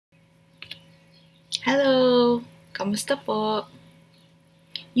Hello! Kamusta po?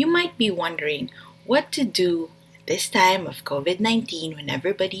 You might be wondering what to do at this time of COVID-19 when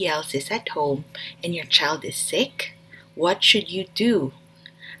everybody else is at home and your child is sick. What should you do?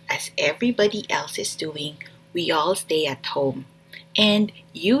 As everybody else is doing, we all stay at home and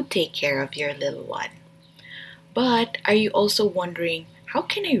you take care of your little one. But are you also wondering, how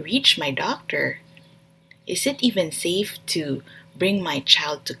can I reach my doctor? Is it even safe to bring my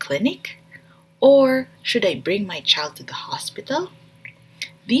child to clinic? Or should I bring my child to the hospital?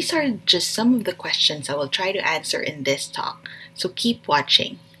 These are just some of the questions I will try to answer in this talk, so keep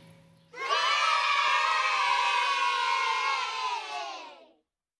watching.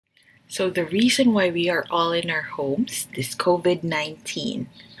 So the reason why we are all in our homes is COVID-19.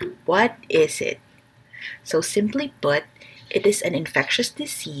 What is it? So simply put, it is an infectious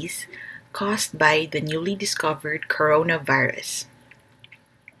disease caused by the newly discovered coronavirus.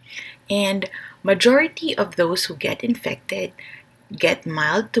 And majority of those who get infected get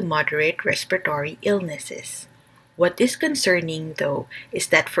mild to moderate respiratory illnesses. What is concerning though is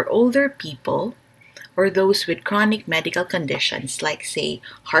that for older people or those with chronic medical conditions like say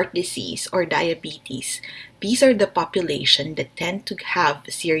heart disease or diabetes, these are the population that tend to have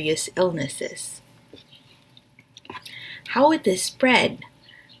serious illnesses. How it is spread?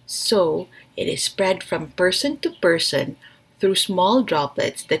 So it is spread from person to person through small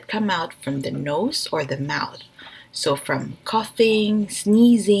droplets that come out from the nose or the mouth. So from coughing,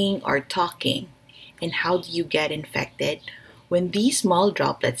 sneezing, or talking. And how do you get infected? When these small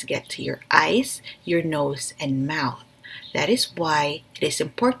droplets get to your eyes, your nose, and mouth. That is why it is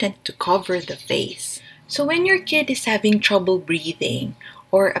important to cover the face. So when your kid is having trouble breathing,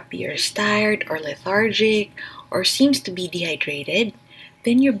 or appears tired or lethargic, or seems to be dehydrated,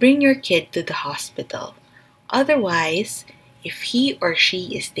 then you bring your kid to the hospital. Otherwise, if he or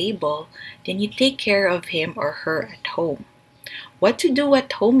she is stable, then you take care of him or her at home. What to do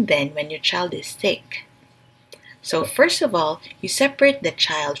at home then when your child is sick? So first of all, you separate the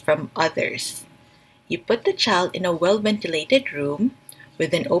child from others. You put the child in a well-ventilated room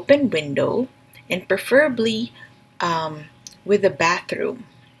with an open window and preferably with a bathroom.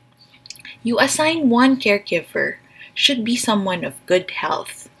 You assign one caregiver, should be someone of good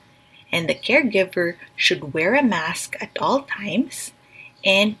health. And the caregiver should wear a mask at all times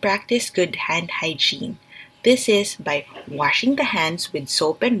and practice good hand hygiene. This is by washing the hands with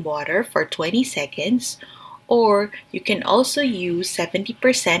soap and water for 20 seconds, or you can also use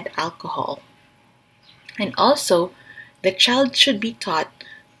 70% alcohol. And also, the child should be taught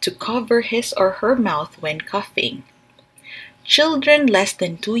to cover his or her mouth when coughing. Children less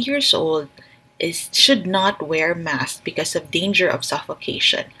than 2 years old should not wear masks because of danger of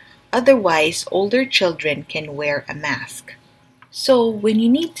suffocation. Otherwise, older children can wear a mask. So, when you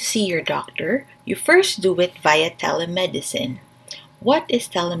need to see your doctor, you first do it via telemedicine. What is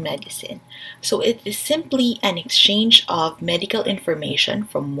telemedicine? So, it is simply an exchange of medical information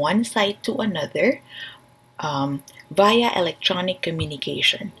from one site to another via electronic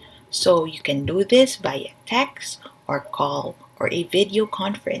communication. So, you can do this via text or call or a video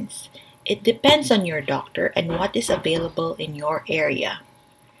conference. It depends on your doctor and what is available in your area.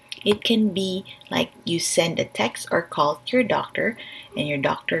 It can be like you send a text or call to your doctor and your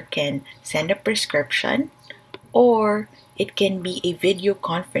doctor can send a prescription, or it can be a video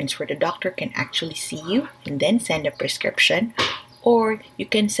conference where the doctor can actually see you and then send a prescription, or you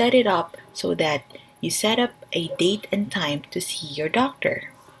can set it up so that you set up a date and time to see your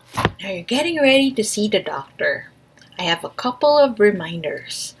doctor. Now you're getting ready to see the doctor. I have a couple of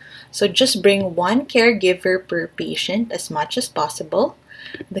reminders. So just bring one caregiver per patient as much as possible.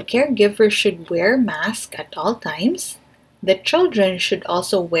 The caregiver should wear masks at all times. The children should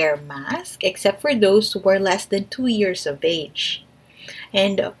also wear masks except for those who are less than 2 years of age.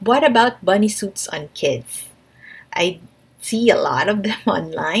 And what about bunny suits on kids? I see a lot of them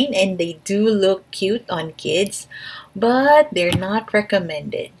online and they do look cute on kids, but they're not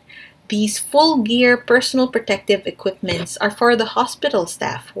recommended. These full gear personal protective equipments are for the hospital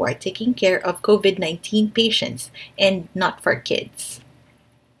staff who are taking care of COVID-19 patients and not for kids.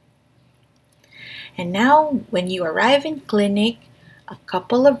 And now, when you arrive in clinic, a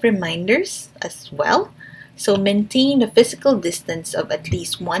couple of reminders as well. So maintain a physical distance of at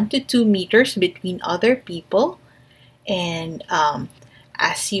least 1 to 2 meters between other people. And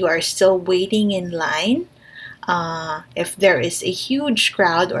as you are still waiting in line, if there is a huge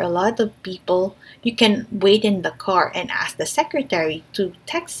crowd or a lot of people, you can wait in the car and ask the secretary to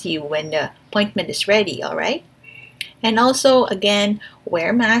text you when the appointment is ready, all right? And also, again,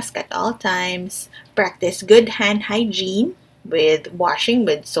 wear mask at all times, practice good hand hygiene, with washing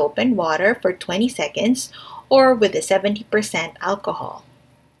with soap and water for 20 seconds or with a 70% alcohol.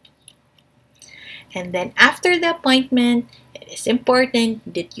 And then after the appointment, it is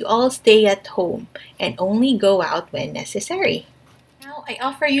important that you all stay at home and only go out when necessary. Now, I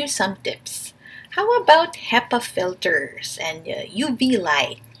offer you some tips. How about HEPA filters and UV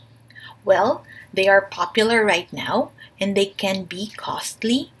light? Well, they are popular right now and they can be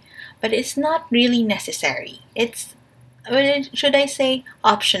costly, but it's not really necessary. It's, should I say,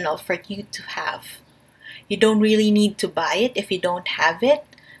 optional for you to have. You don't really need to buy it if you don't have it,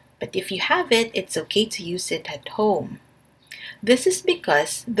 but if you have it, it's okay to use it at home. This is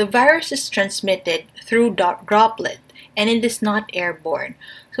because the virus is transmitted through droplet and it is not airborne.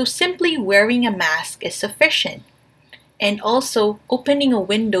 So simply wearing a mask is sufficient. And also opening a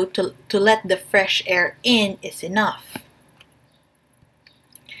window to let the fresh air in is enough.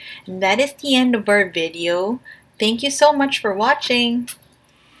 And that is the end of our video. Thank you so much for watching.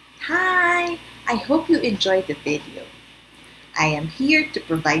 Hi! I hope you enjoyed the video. I am here to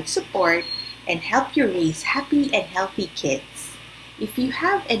provide support and help you raise happy and healthy kids. If you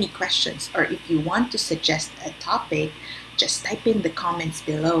have any questions or if you want to suggest a topic, just type in the comments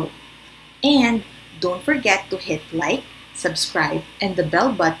below. And don't forget to hit like, subscribe, and the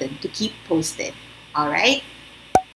bell button to keep posted. Alright?